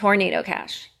CoinMixer Tornado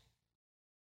Cash.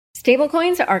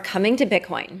 Stablecoins are coming to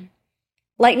Bitcoin.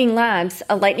 Lightning Labs,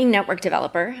 a Lightning Network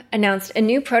developer, announced a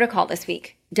new protocol this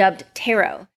week, dubbed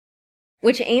Taro,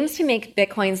 which aims to make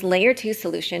Bitcoin's Layer 2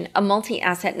 solution a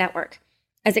multi-asset network,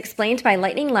 as explained by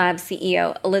Lightning Labs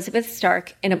CEO Elizabeth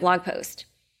Stark in a blog post.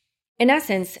 In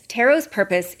essence, Taro's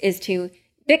purpose is to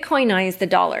Bitcoinize the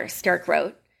dollar, Stark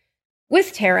wrote.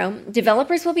 With Taro,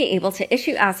 developers will be able to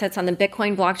issue assets on the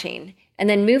Bitcoin blockchain and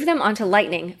then move them onto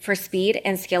Lightning for speed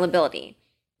and scalability,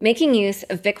 making use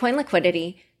of Bitcoin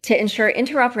liquidity to ensure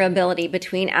interoperability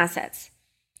between assets.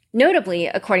 Notably,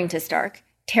 according to Stark,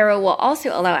 Taro will also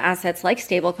allow assets like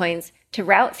stablecoins to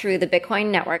route through the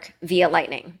Bitcoin network via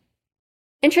Lightning.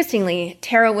 Interestingly,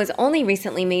 Taro was only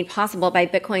recently made possible by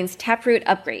Bitcoin's Taproot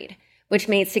upgrade, which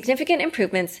made significant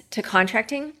improvements to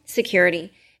contracting,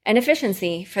 security, and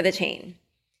efficiency for the chain.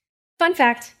 Fun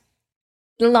fact,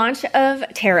 the launch of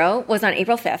Taro was on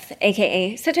April 5th,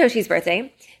 aka Satoshi's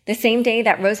birthday, the same day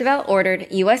that Roosevelt ordered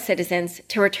U.S. citizens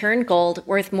to return gold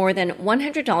worth more than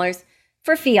 $100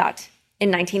 for fiat in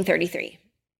 1933.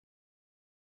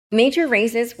 Major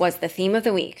raises was the theme of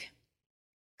the week.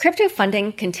 Crypto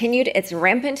funding continued its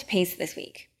rampant pace this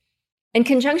week. In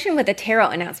conjunction with the Taro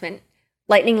announcement,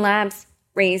 Lightning Labs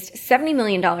raised $70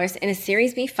 million in a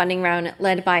Series B funding round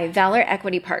led by Valor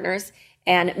Equity Partners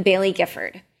and Baillie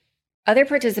Gifford. Other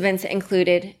participants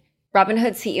included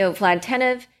Robinhood CEO Vlad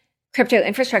Tenev, crypto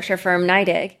infrastructure firm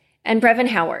NYDIG, and Brevin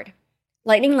Howard.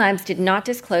 Lightning Labs did not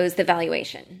disclose the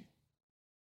valuation.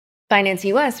 Binance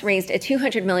US raised a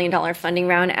 $200 million funding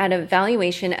round at a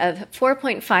valuation of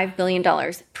 $4.5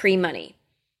 billion pre-money.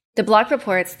 The block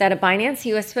reports that a Binance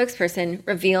US spokesperson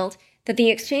revealed that the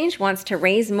exchange wants to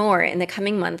raise more in the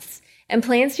coming months and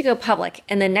plans to go public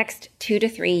in the next 2 to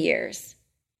 3 years.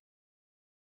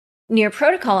 Near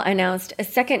Protocol announced a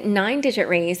second 9-digit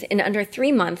raise in under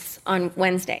 3 months on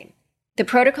Wednesday. The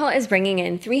protocol is bringing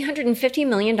in $350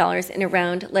 million in a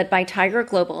round led by Tiger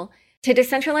Global to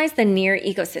decentralize the Near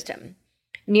ecosystem.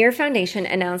 Near Foundation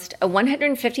announced a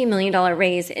 $150 million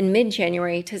raise in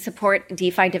mid-January to support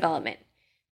DeFi development.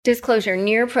 Disclosure,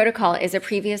 Near Protocol is a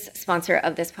previous sponsor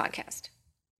of this podcast.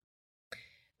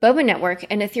 Boba Network,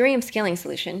 an Ethereum scaling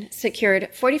solution, secured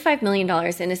 $45 million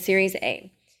in a Series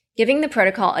A, giving the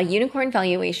protocol a unicorn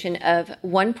valuation of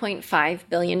 $1.5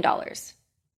 billion.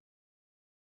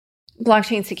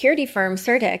 Blockchain security firm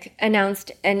CertiK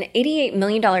announced an $88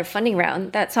 million funding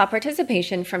round that saw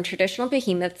participation from traditional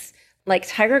behemoths like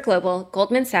Tiger Global,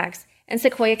 Goldman Sachs, and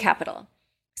Sequoia Capital.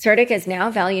 CertiK is now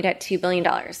valued at $2 billion.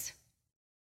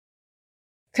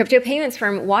 Crypto payments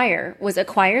firm Wire was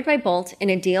acquired by Bolt in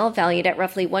a deal valued at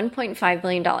roughly $1.5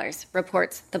 billion,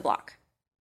 reports The Block.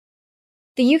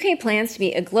 The UK plans to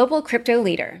be a global crypto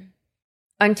leader.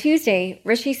 On Tuesday,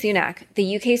 Rishi Sunak,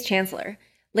 the UK's Chancellor,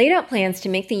 laid out plans to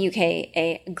make the UK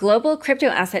a global crypto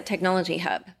asset technology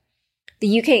hub.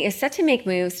 The UK is set to make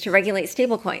moves to regulate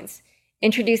stablecoins,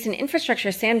 introduce an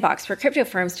infrastructure sandbox for crypto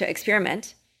firms to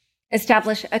experiment,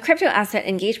 establish a crypto asset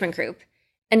engagement group,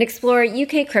 and explore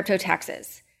UK crypto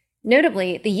taxes.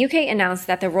 Notably, the UK announced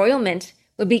that the Royal Mint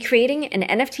would be creating an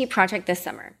NFT project this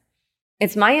summer.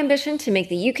 It's my ambition to make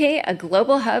the UK a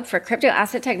global hub for crypto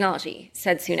asset technology,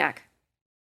 said Sunak.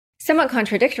 Somewhat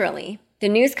contradictorily, the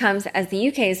news comes as the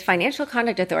UK's Financial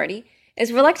Conduct Authority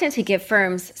is reluctant to give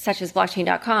firms such as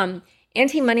Blockchain.com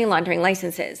anti-money laundering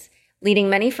licenses, leading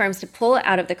many firms to pull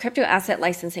out of the crypto asset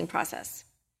licensing process.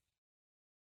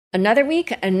 Another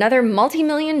week, another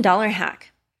multi-million-dollar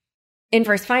hack.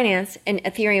 Inverse Finance, an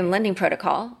Ethereum lending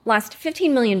protocol, lost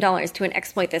 $15 million to an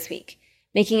exploit this week,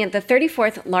 making it the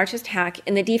 34th largest hack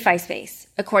in the DeFi space,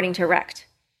 according to Rekt.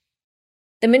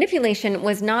 The manipulation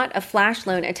was not a flash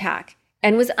loan attack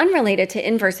and was unrelated to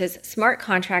Inverse's smart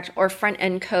contract or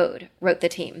front-end code, wrote the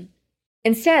team.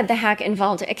 Instead, the hack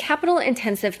involved a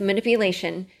capital-intensive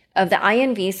manipulation of the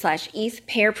INV/ETH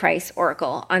pair price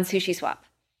oracle on SushiSwap.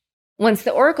 Once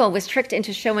the oracle was tricked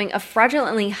into showing a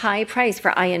fraudulently high price for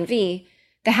INV,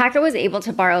 the hacker was able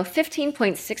to borrow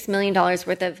 $15.6 million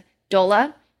worth of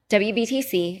DOLA,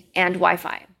 WBTC, and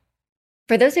Wi-Fi.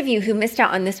 For those of you who missed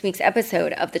out on this week's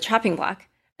episode of The Chopping Block,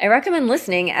 I recommend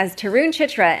listening as Tarun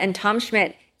Chitra and Tom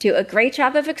Schmidt do a great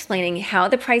job of explaining how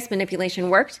the price manipulation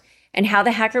worked and how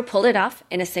the hacker pulled it off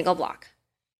in a single block.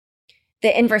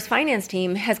 The Inverse Finance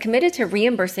team has committed to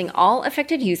reimbursing all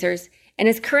affected users and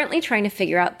is currently trying to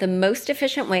figure out the most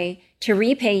efficient way to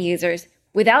repay users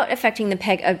without affecting the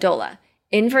peg of DOLA,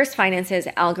 Inverse Finance's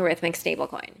algorithmic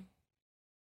stablecoin.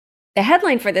 The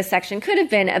headline for this section could have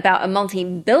been about a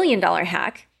multi-billion-dollar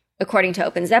hack, according to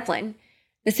OpenZeppelin.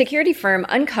 The security firm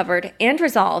uncovered and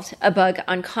resolved a bug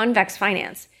on Convex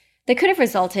Finance that could have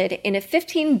resulted in a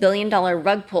 $15 billion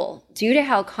rug pull due to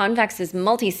how Convex's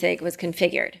multisig was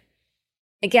configured.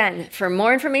 Again, for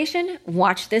more information,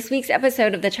 watch this week's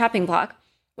episode of The Chopping Block,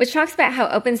 which talks about how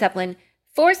OpenZeppelin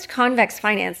forced Convex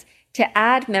Finance to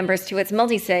add members to its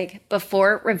multisig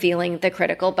before revealing the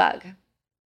critical bug.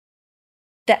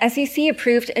 The SEC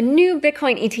approved a new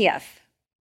Bitcoin ETF,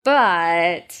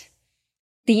 but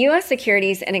the U.S.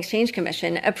 Securities and Exchange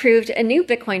Commission approved a new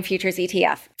Bitcoin futures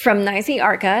ETF from NYSE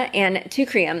Arca and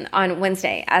Teucrium on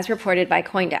Wednesday, as reported by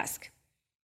CoinDesk.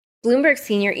 Bloomberg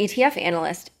senior ETF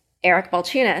analyst Eric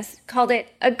Balchunas called it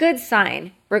a good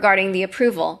sign regarding the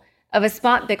approval of a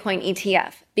spot Bitcoin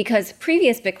ETF because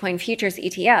previous Bitcoin futures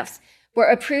ETFs were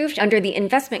approved under the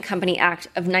Investment Company Act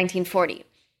of 1940,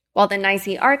 while the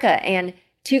NYSE Arca and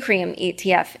Teucrium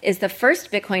ETF is the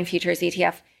first Bitcoin futures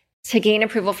ETF to gain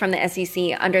approval from the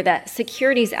SEC under the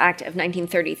Securities Act of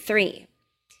 1933.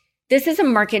 This is a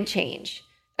marked change.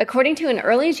 According to an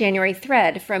early January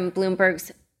thread from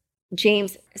Bloomberg's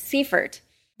James Seifert,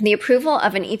 the approval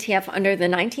of an ETF under the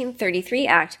 1933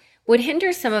 Act would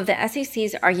hinder some of the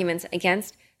SEC's arguments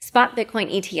against spot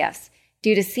Bitcoin ETFs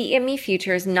due to CME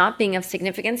futures not being of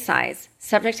significant size,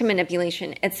 subject to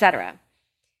manipulation, etc.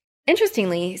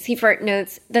 Interestingly, Seifert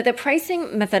notes that the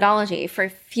pricing methodology for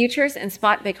futures and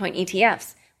spot Bitcoin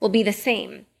ETFs will be the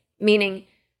same, meaning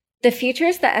the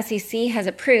futures the SEC has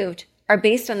approved are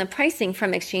based on the pricing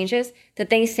from exchanges that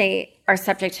they say are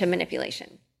subject to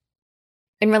manipulation.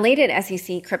 In related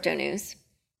SEC crypto news,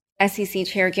 SEC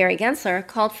Chair Gary Gensler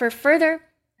called for further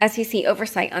SEC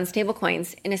oversight on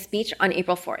stablecoins in a speech on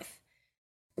April 4th.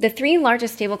 The three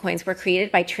largest stablecoins were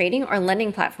created by trading or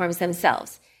lending platforms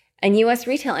themselves, and U.S.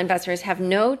 retail investors have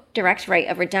no direct right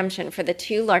of redemption for the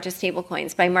two largest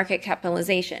stablecoins by market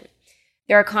capitalization.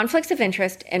 There are conflicts of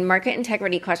interest and market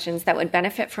integrity questions that would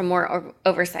benefit from more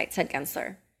oversight, said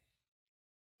Gensler.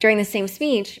 During the same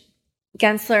speech,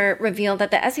 Gensler revealed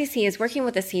that the SEC is working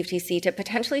with the CFTC to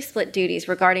potentially split duties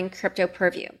regarding crypto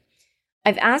purview.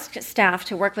 I've asked staff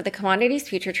to work with the Commodities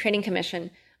Future Trading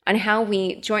Commission on how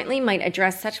we jointly might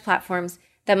address such platforms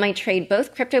that might trade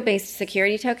both crypto-based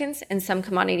security tokens and some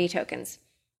commodity tokens,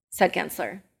 said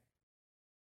Gensler.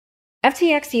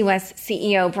 FTX US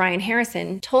CEO Brian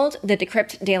Harrison told the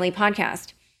Decrypt Daily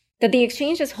podcast that the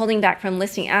exchange is holding back from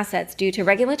listing assets due to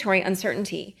regulatory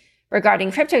uncertainty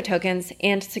regarding crypto tokens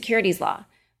and securities law,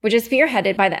 which is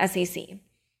spearheaded by the SEC.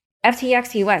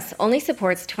 FTX US only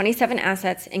supports 27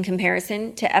 assets in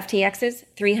comparison to FTX's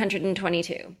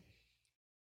 322.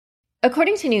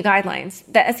 According to new guidelines,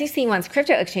 the SEC wants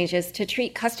crypto exchanges to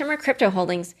treat customer crypto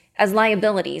holdings as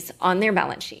liabilities on their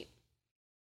balance sheet.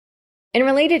 In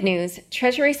related news,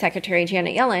 Treasury Secretary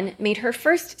Janet Yellen made her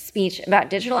first speech about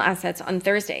digital assets on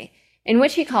Thursday, in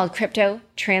which she called crypto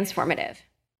transformative.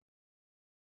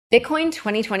 Bitcoin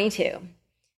 2022.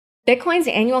 Bitcoin's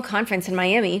annual conference in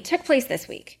Miami took place this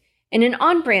week. In an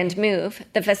on-brand move,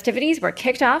 the festivities were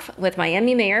kicked off with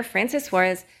Miami Mayor Francis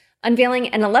Suarez unveiling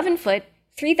an 11-foot,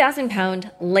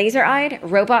 3,000-pound, laser-eyed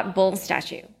robot bull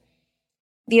statue.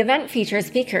 The event features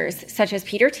speakers such as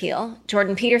Peter Thiel,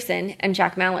 Jordan Peterson, and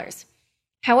Jack Mallers.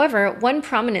 However, one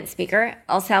prominent speaker,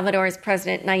 El Salvador's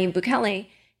President Nayib Bukele,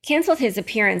 canceled his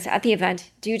appearance at the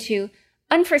event due to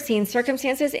unforeseen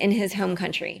circumstances in his home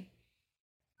country.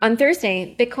 On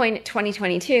Thursday, Bitcoin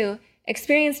 2022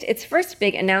 experienced its first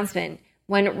big announcement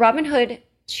when Robinhood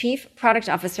Chief Product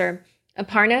Officer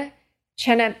Aparna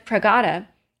Chennapragada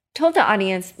told the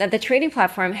audience that the trading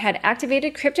platform had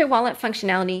activated crypto wallet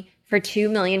functionality for 2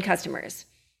 million customers.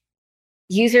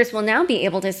 Users will now be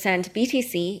able to send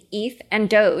BTC, ETH, and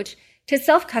Doge to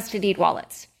self-custodied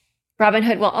wallets.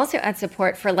 Robinhood will also add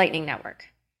support for Lightning Network.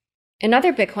 In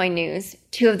other Bitcoin news,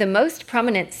 two of the most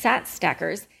prominent SAT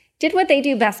stackers did what they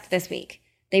do best this week.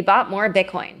 They bought more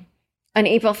Bitcoin. On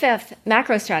April 5th,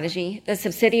 MacroStrategy, the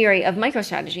subsidiary of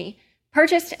MicroStrategy,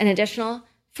 purchased an additional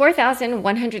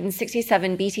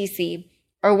 4,167 BTC,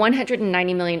 or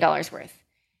 $190 million worth.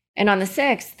 And on the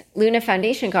 6th, Luna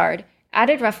Foundation Guard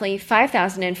added roughly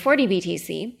 5,040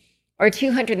 BTC, or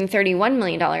 $231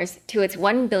 million, to its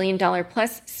 $1 billion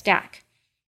plus stack.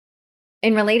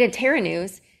 In related Terra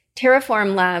news,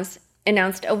 Terraform Labs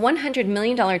announced a $100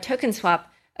 million token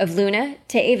swap of Luna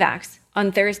to AVAX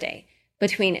on Thursday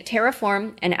between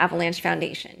Terraform and Avalanche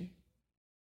Foundation.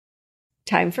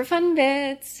 Time for fun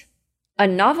bits. A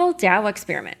novel DAO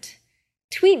experiment.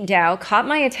 TweetDAO caught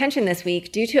my attention this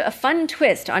week due to a fun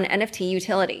twist on NFT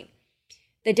utility.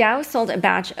 The DAO sold a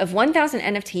batch of 1,000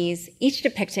 NFTs, each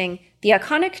depicting the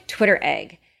iconic Twitter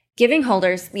egg, giving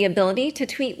holders the ability to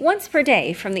tweet once per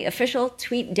day from the official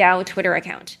TweetDAO Twitter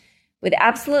account, with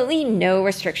absolutely no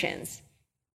restrictions.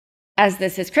 As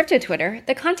this is crypto Twitter,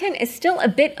 the content is still a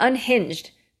bit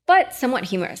unhinged, but somewhat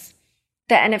humorous.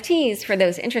 The NFTs, for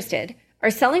those interested,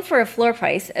 are selling for a floor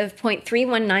price of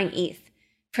 0.319 ETH.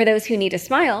 For those who need a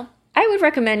smile, I would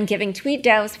recommend giving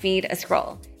TweetDAO's feed a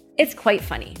scroll. It's quite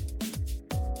funny.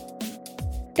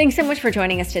 Thanks so much for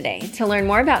joining us today. To learn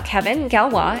more about Kevin,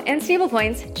 Galois, and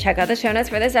stablecoins, check out the show notes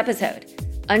for this episode.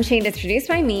 Unchained is produced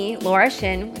by me, Laura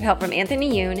Shin, with help from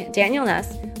Anthony Yoon, Daniel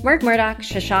Nuss, Mark Murdoch,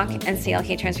 Shashank, and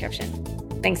CLK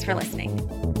Transcription. Thanks for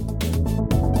listening.